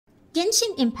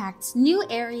Genshin Impact's new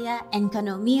area,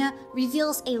 Enkanomiya,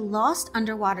 reveals a lost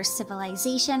underwater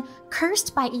civilization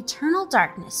cursed by eternal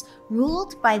darkness,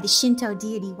 ruled by the Shinto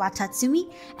deity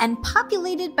Watatsumi, and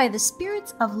populated by the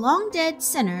spirits of long-dead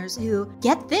sinners who,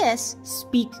 get this,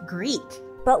 speak Greek.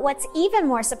 But what's even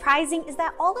more surprising is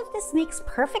that all of this makes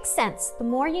perfect sense the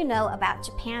more you know about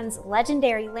Japan's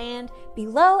legendary land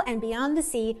below and beyond the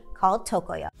sea called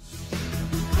Tokoyo.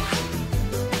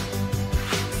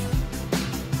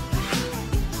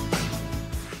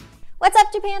 What's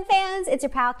up, Japan fans? It's your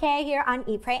pal Kay here on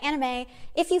Eat, Pray, Anime.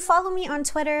 If you follow me on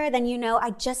Twitter, then you know I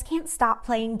just can't stop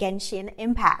playing Genshin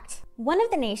Impact. One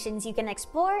of the nations you can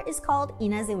explore is called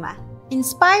Inazuma.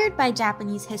 Inspired by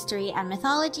Japanese history and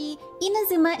mythology,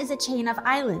 Inazuma is a chain of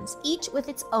islands, each with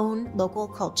its own local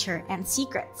culture and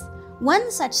secrets.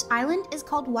 One such island is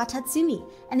called Watatsumi,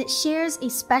 and it shares a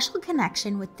special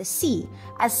connection with the sea,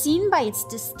 as seen by its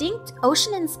distinct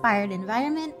ocean-inspired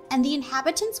environment and the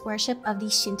inhabitants' worship of the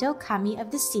Shinto kami of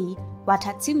the sea,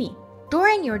 Watatsumi.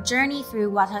 During your journey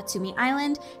through Watatsumi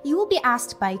Island, you will be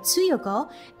asked by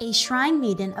Tsuyoko, a shrine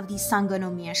maiden of the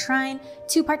Enkanomiya shrine,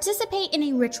 to participate in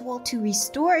a ritual to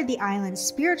restore the island's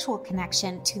spiritual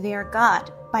connection to their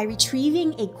god by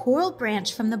retrieving a coral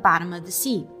branch from the bottom of the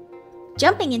sea.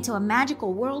 Jumping into a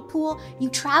magical whirlpool, you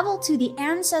travel to the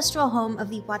ancestral home of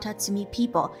the Watatsumi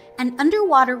people, an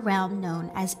underwater realm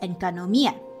known as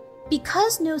Enkanomiya.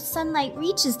 Because no sunlight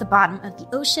reaches the bottom of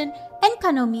the ocean,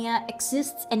 Enkanomiya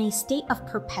exists in a state of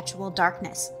perpetual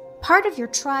darkness. Part of your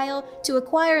trial to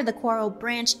acquire the coral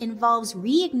branch involves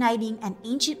reigniting an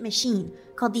ancient machine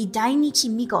called the Dainichi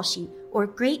Mikoshi, or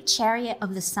Great Chariot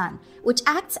of the Sun, which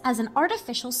acts as an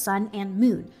artificial sun and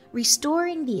moon,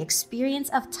 restoring the experience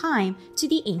of time to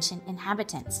the ancient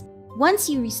inhabitants. Once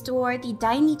you restore the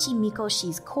Dainichi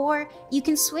Mikoshi's core, you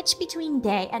can switch between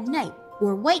day and night,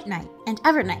 or white night and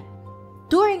evernight.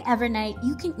 During evernight,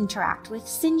 you can interact with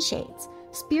sin shades,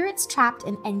 spirits trapped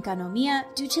in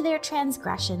Enkanomiya due to their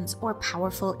transgressions or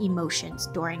powerful emotions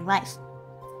during life.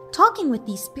 Talking with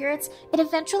these spirits, it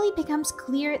eventually becomes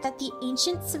clear that the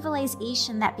ancient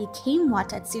civilization that became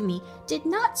Watatsumi did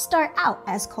not start out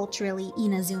as culturally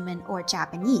Inazuman or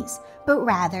Japanese, but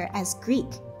rather as Greek.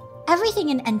 Everything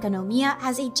in Enkanomiya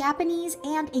has a Japanese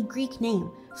and a Greek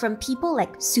name, from people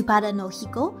like Supada no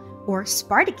Hiko, or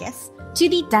Spartacus, to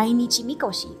the Dainichi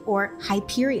Mikoshi, or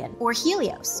Hyperion, or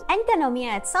Helios.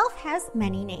 Enkanomiya itself has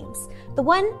many names. The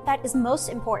one that is most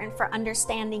important for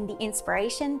understanding the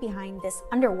inspiration behind this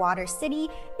underwater city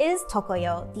is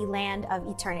Tokoyo, the land of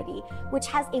eternity, which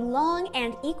has a long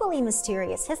and equally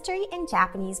mysterious history in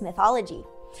Japanese mythology.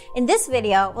 In this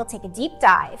video, we'll take a deep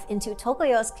dive into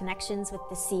Tokoyo's connections with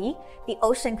the sea, the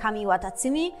ocean kami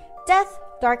Watatsumi, death,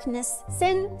 darkness,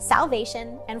 sin,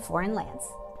 salvation, and foreign lands.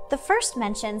 The first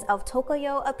mentions of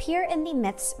Tokoyo appear in the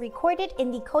myths recorded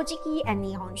in the Kojiki and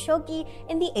Nihon Shoki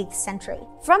in the 8th century.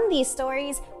 From these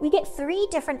stories, we get 3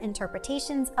 different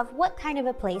interpretations of what kind of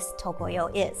a place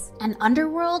Tokoyo is. An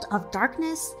underworld of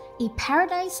darkness, a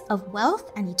paradise of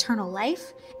wealth and eternal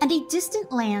life, and a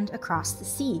distant land across the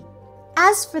sea.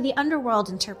 As for the underworld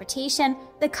interpretation,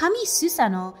 the Kami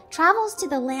Susanoo travels to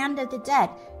the land of the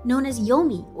dead, known as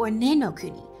Yomi or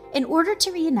Nenokuni, in order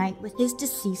to reunite with his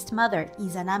deceased mother,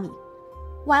 Izanami.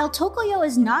 While Tokoyo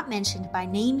is not mentioned by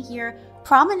name here,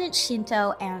 prominent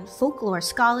Shinto and folklore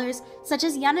scholars such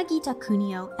as Yanagita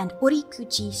Kunio and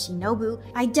Orikuchi Shinobu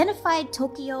identified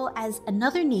Tokoyo as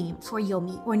another name for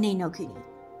Yomi or Nenokuni.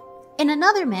 In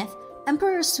another myth,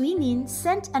 Emperor Suinin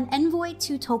sent an envoy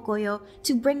to Tokoyo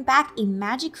to bring back a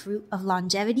magic fruit of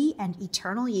longevity and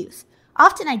eternal youth,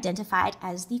 often identified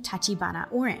as the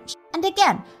Tachibana orange. And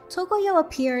again, Tokoyo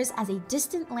appears as a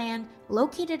distant land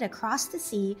located across the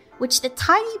sea, which the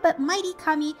tiny but mighty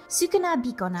kami Sukuna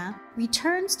Bikona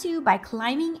returns to by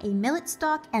climbing a millet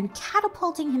stalk and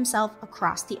catapulting himself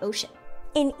across the ocean.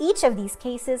 In each of these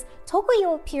cases,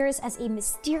 Tokoyo appears as a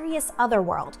mysterious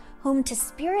otherworld, home to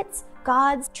spirits,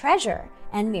 gods, treasure,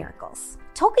 and miracles.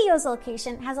 Tokoyo's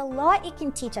location has a lot it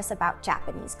can teach us about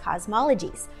Japanese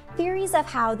cosmologies, theories of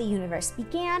how the universe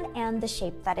began and the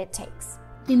shape that it takes.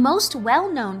 The most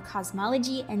well-known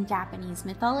cosmology in Japanese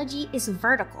mythology is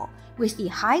vertical, with the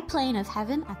high plane of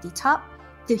heaven at the top,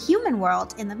 the human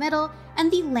world in the middle, and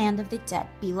the land of the dead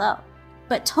below.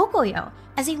 But Tokoyo,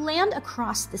 as a land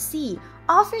across the sea,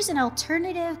 offers an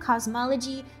alternative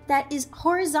cosmology that is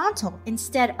horizontal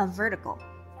instead of vertical.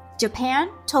 Japan,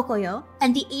 Tokoyo,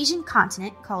 and the Asian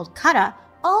continent called Kara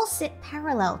all sit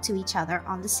parallel to each other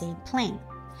on the same plane.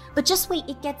 But just wait,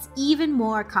 it gets even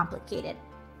more complicated.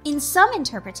 In some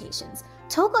interpretations,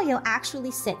 Tokoyo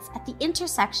actually sits at the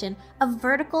intersection of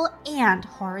vertical and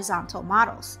horizontal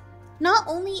models. Not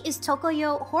only is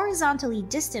Tokoyo horizontally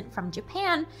distant from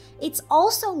Japan, it's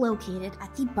also located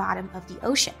at the bottom of the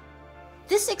ocean.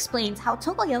 This explains how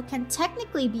Tokoyo can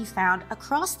technically be found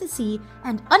across the sea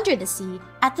and under the sea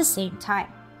at the same time.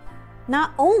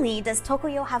 Not only does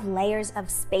Tokoyo have layers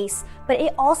of space, but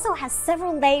it also has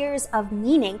several layers of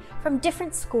meaning from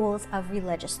different schools of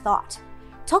religious thought.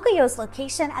 Tokoyo's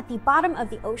location at the bottom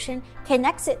of the ocean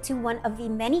connects it to one of the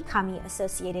many kami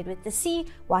associated with the sea,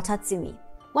 Watatsumi.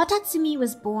 Watatsumi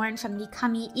was born from the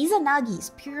kami Izanagi's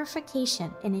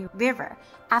purification in a river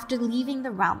after leaving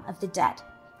the realm of the dead.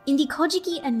 In the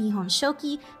Kojiki and Nihon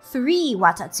Shoki, 3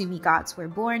 Watatsumi gods were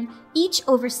born, each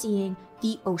overseeing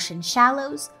the ocean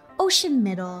shallows, ocean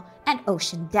middle, and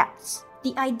ocean depths.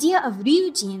 The idea of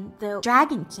Ryujin, the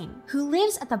Dragon King, who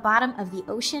lives at the bottom of the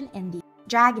ocean in the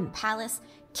Dragon Palace,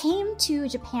 came to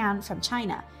Japan from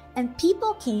China, and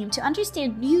people came to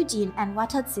understand Ryujin and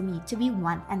Watatsumi to be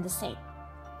one and the same.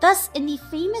 Thus, in the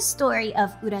famous story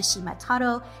of Urashima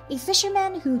Taro, a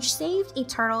fisherman who saved a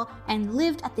turtle and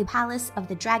lived at the palace of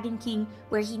the Dragon King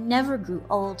where he never grew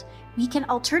old, we can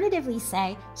alternatively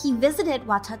say he visited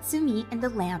Watatsumi in the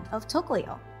land of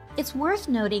Tokoyo. It's worth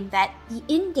noting that the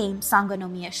in-game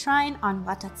Enkanomiya shrine on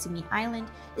Watatsumi Island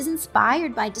is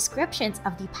inspired by descriptions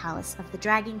of the Palace of the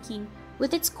Dragon King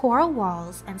with its coral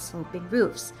walls and sloping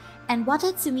roofs, and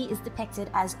Watatsumi is depicted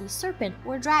as a serpent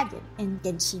or dragon in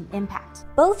Genshin Impact.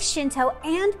 Both Shinto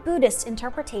and Buddhist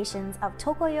interpretations of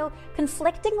Tokoyo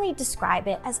conflictingly describe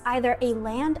it as either a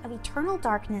land of eternal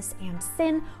darkness and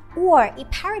sin, or a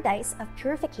paradise of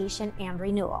purification and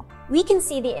renewal. We can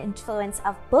see the influence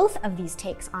of both of these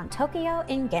takes on Tokoyo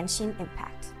in Genshin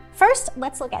Impact. First,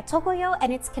 let's look at Tokoyo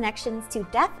and its connections to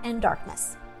death and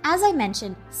darkness. As I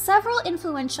mentioned, several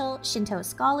influential Shinto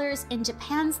scholars in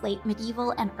Japan's late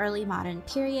medieval and early modern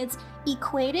periods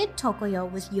equated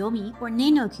Tokoyo with Yomi or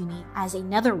Nenokuni as a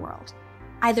netherworld.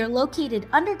 Either located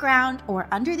underground or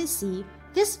under the sea,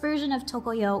 this version of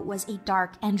Tokoyo was a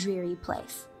dark and dreary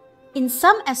place. In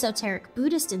some esoteric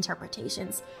Buddhist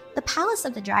interpretations, the Palace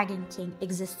of the Dragon King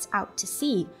exists out to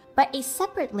sea, but a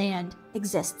separate land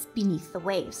exists beneath the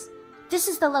waves. This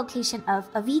is the location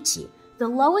of Avichi, the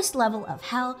lowest level of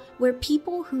hell where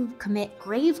people who commit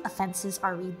grave offenses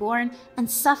are reborn and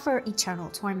suffer eternal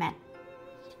torment.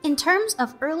 In terms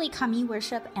of early kami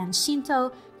worship and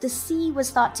Shinto, the sea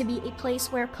was thought to be a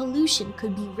place where pollution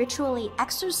could be ritually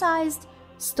exorcised,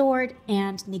 stored,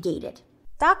 and negated.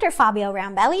 Dr. Fabio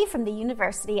Rambelli from the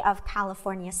University of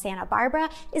California, Santa Barbara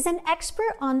is an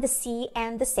expert on the sea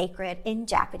and the sacred in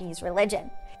Japanese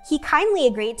religion. He kindly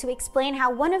agreed to explain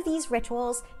how one of these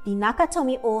rituals, the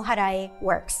Nakatomi o Harae,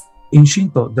 works. In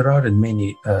Shinto, there aren't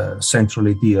many central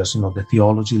ideas, the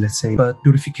theology, let's say, but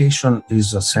purification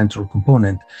is a central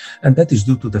component, and that is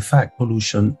due to the fact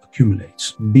pollution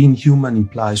accumulates. Being human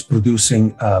implies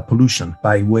producing pollution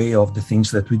by way of the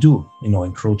things that we do,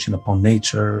 encroaching upon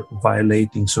nature,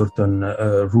 violating certain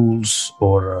rules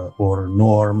or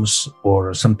norms,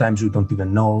 or sometimes we don't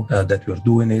even know that we're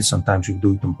doing it, sometimes we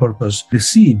do it on purpose. The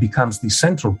sea becomes the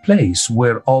central place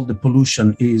where all the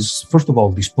pollution is, first of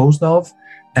all, disposed of,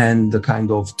 and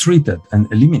kind of treated and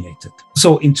eliminated.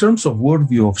 So in terms of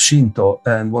worldview of Shinto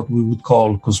and what we would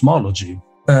call cosmology,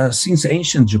 since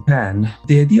ancient Japan,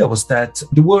 the idea was that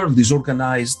the world is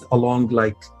organized along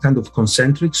kind of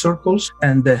concentric circles,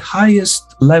 and the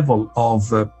highest level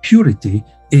of purity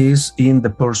is in the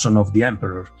person of the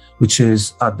emperor, which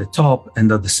is at the top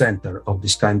and at the center of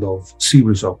this kind of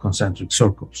series of concentric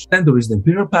circles. Then there is the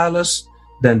imperial palace,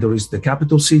 then there is the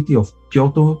capital city of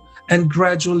Kyoto, and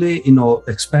gradually,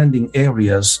 expanding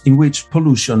areas in which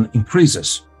pollution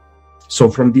increases. So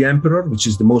from the emperor, which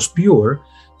is the most pure,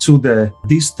 to the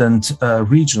distant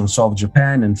regions of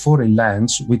Japan and foreign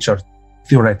lands, which are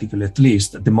theoretically at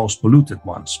least the most polluted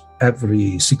ones.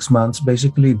 Every 6 months,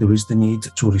 basically, there is the need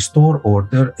to restore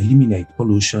order, eliminate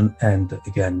pollution, and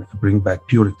again, bring back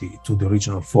purity to the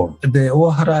original form. The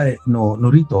Oharae no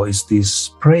Norito is this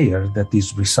prayer that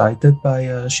is recited by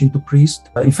a Shinto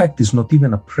priest. In fact, it's not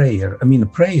even a prayer. A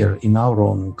prayer in our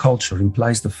own culture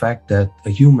implies the fact that a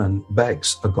human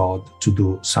begs a god to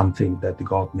do something that the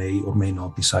god may or may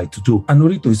not decide to do. A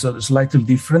Norito is slightly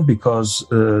different because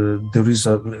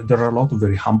there are a lot of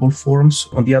very humble forms.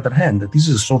 On the other hand, this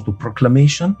is a sort of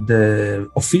proclamation.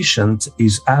 The officiant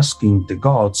is asking the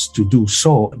gods to do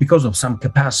so because of some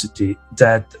capacity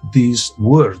that these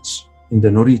words in the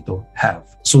Norito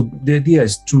have. So the idea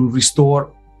is to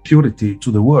restore purity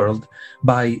to the world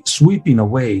by sweeping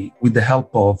away, with the help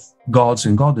of gods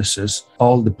and goddesses,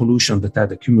 all the pollution that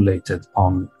had accumulated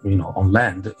on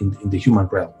land in the human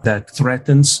realm that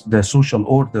threatens the social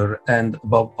order and,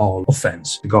 above all,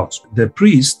 offends the gods. The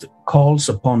priest calls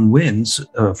upon winds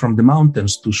from the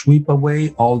mountains to sweep away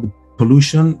all the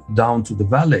pollution down to the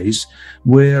valleys,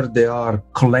 where they are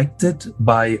collected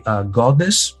by a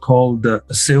goddess called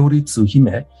Seori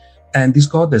Tsuhime. And this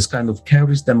goddess kind of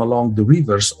carries them along the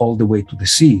rivers all the way to the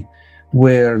sea,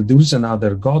 where there is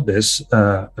another goddess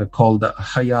called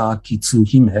Haya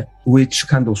Kitsuhime, which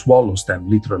kind of swallows them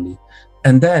literally.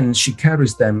 And then she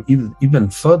carries them even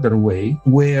further away,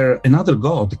 where another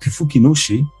god,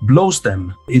 Kefukinushi, blows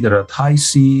them either at high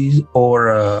seas or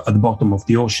at the bottom of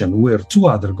the ocean, where two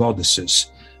other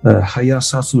goddesses, Haya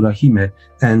Sasurahime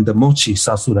and Mochi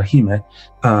Sasurahime,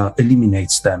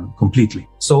 eliminates them completely.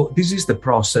 So this is the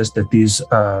process that is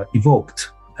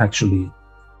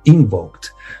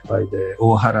invoked by the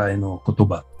Ohara no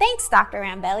Kotoba. Thanks, Dr.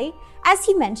 Rambelli. As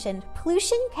he mentioned,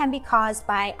 pollution can be caused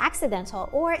by accidental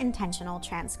or intentional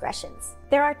transgressions.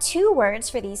 There are two words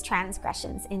for these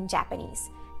transgressions in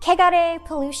Japanese: kegare,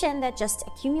 pollution that just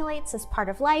accumulates as part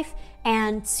of life,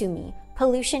 and tsumi,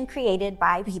 pollution created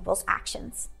by people's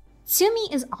actions.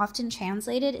 Tsumi is often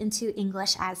translated into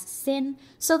English as sin,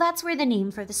 so that's where the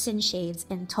name for the sin shades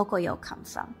in Tokoyo come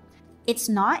from. It's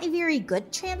not a very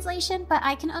good translation, but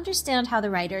I can understand how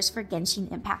the writers for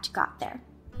Genshin Impact got there.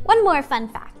 One more fun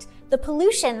fact. The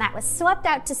pollution that was swept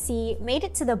out to sea made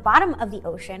it to the bottom of the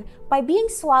ocean by being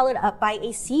swallowed up by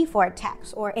a sea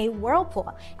vortex or a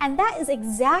whirlpool, and that is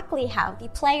exactly how the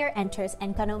player enters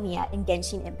Enkanomiya in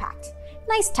Genshin Impact.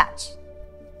 Nice touch.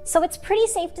 So it's pretty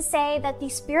safe to say that the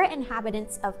spirit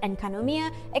inhabitants of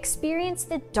Enkanomiya experienced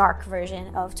the dark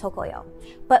version of Tokoyo.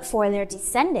 But for their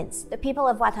descendants, the people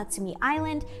of Watatsumi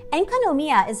Island,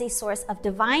 Enkanomiya is a source of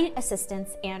divine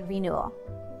assistance and renewal.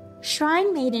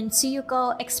 Shrine Maiden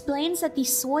Tsuyuko explains that the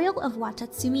soil of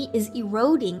Watatsumi is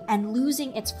eroding and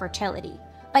losing its fertility.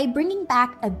 By bringing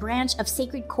back a branch of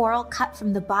sacred coral cut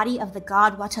from the body of the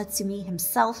god Watatsumi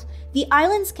himself, the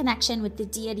island's connection with the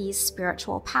deity's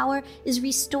spiritual power is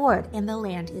restored and the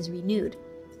land is renewed.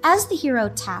 As the hero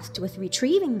tasked with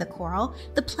retrieving the coral,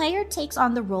 the player takes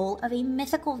on the role of a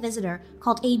mythical visitor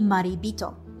called a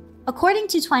Maribito. According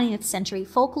to 20th century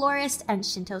folklorist and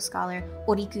Shinto scholar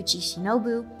Orikuchi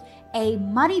Shinobu, a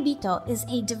Maribito is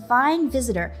a divine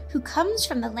visitor who comes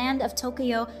from the land of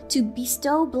Tokoyo to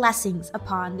bestow blessings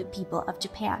upon the people of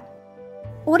Japan.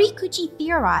 Orikuchi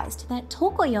theorized that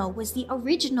Tokoyo was the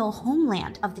original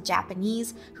homeland of the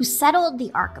Japanese who settled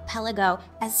the archipelago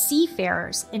as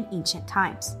seafarers in ancient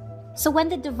times. So when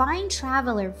the divine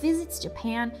traveler visits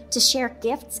Japan to share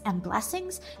gifts and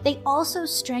blessings, they also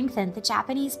strengthen the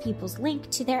Japanese people's link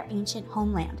to their ancient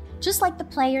homeland, just like the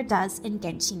player does in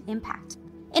Genshin Impact.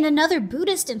 In another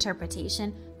Buddhist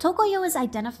interpretation, Tokoyo is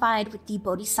identified with the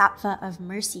Bodhisattva of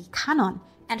mercy Kannon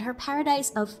and her paradise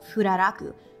of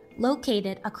Furaraku,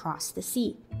 located across the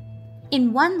sea.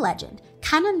 In one legend,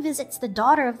 Kannon visits the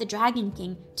daughter of the Dragon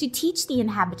King to teach the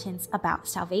inhabitants about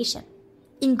salvation.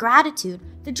 In gratitude,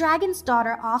 the dragon's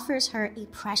daughter offers her a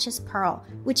precious pearl,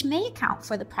 which may account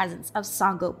for the presence of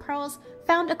Sango pearls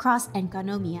found across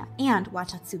Enkanomiya and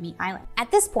Watatsumi Island.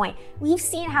 At this point, we've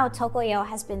seen how Tokoyo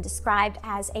has been described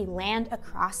as a land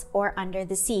across or under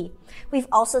the sea. We've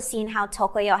also seen how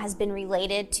Tokoyo has been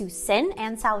related to sin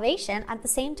and salvation at the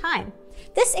same time.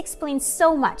 This explains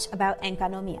so much about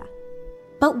Enkanomiya.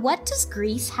 But what does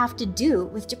Greece have to do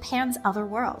with Japan's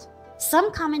otherworld?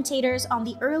 Some commentators on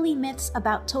the early myths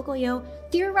about Tokoyo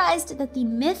theorized that the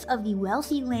myth of the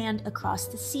wealthy land across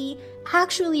the sea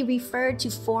actually referred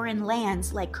to foreign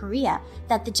lands like Korea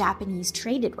that the Japanese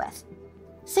traded with.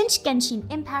 Since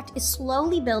Genshin Impact is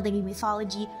slowly building a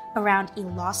mythology around a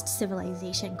lost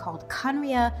civilization called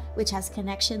Khaenri'ah, which has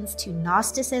connections to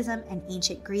Gnosticism and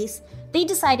ancient Greece, they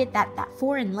decided that that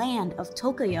foreign land of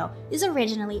Tokoyo is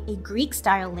originally a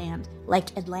Greek-style land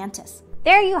like Atlantis.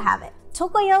 There you have it.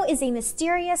 Tokoyo is a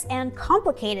mysterious and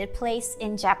complicated place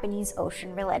in Japanese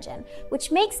ocean religion,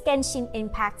 which makes Genshin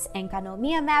Impact's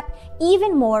Enkanomiya map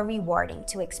even more rewarding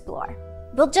to explore.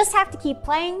 We'll just have to keep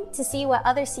playing to see what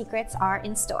other secrets are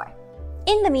in store.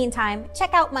 In the meantime,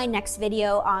 check out my next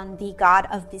video on the god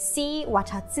of the sea,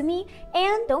 Watatsumi,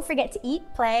 and don't forget to eat,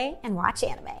 play, and watch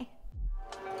anime.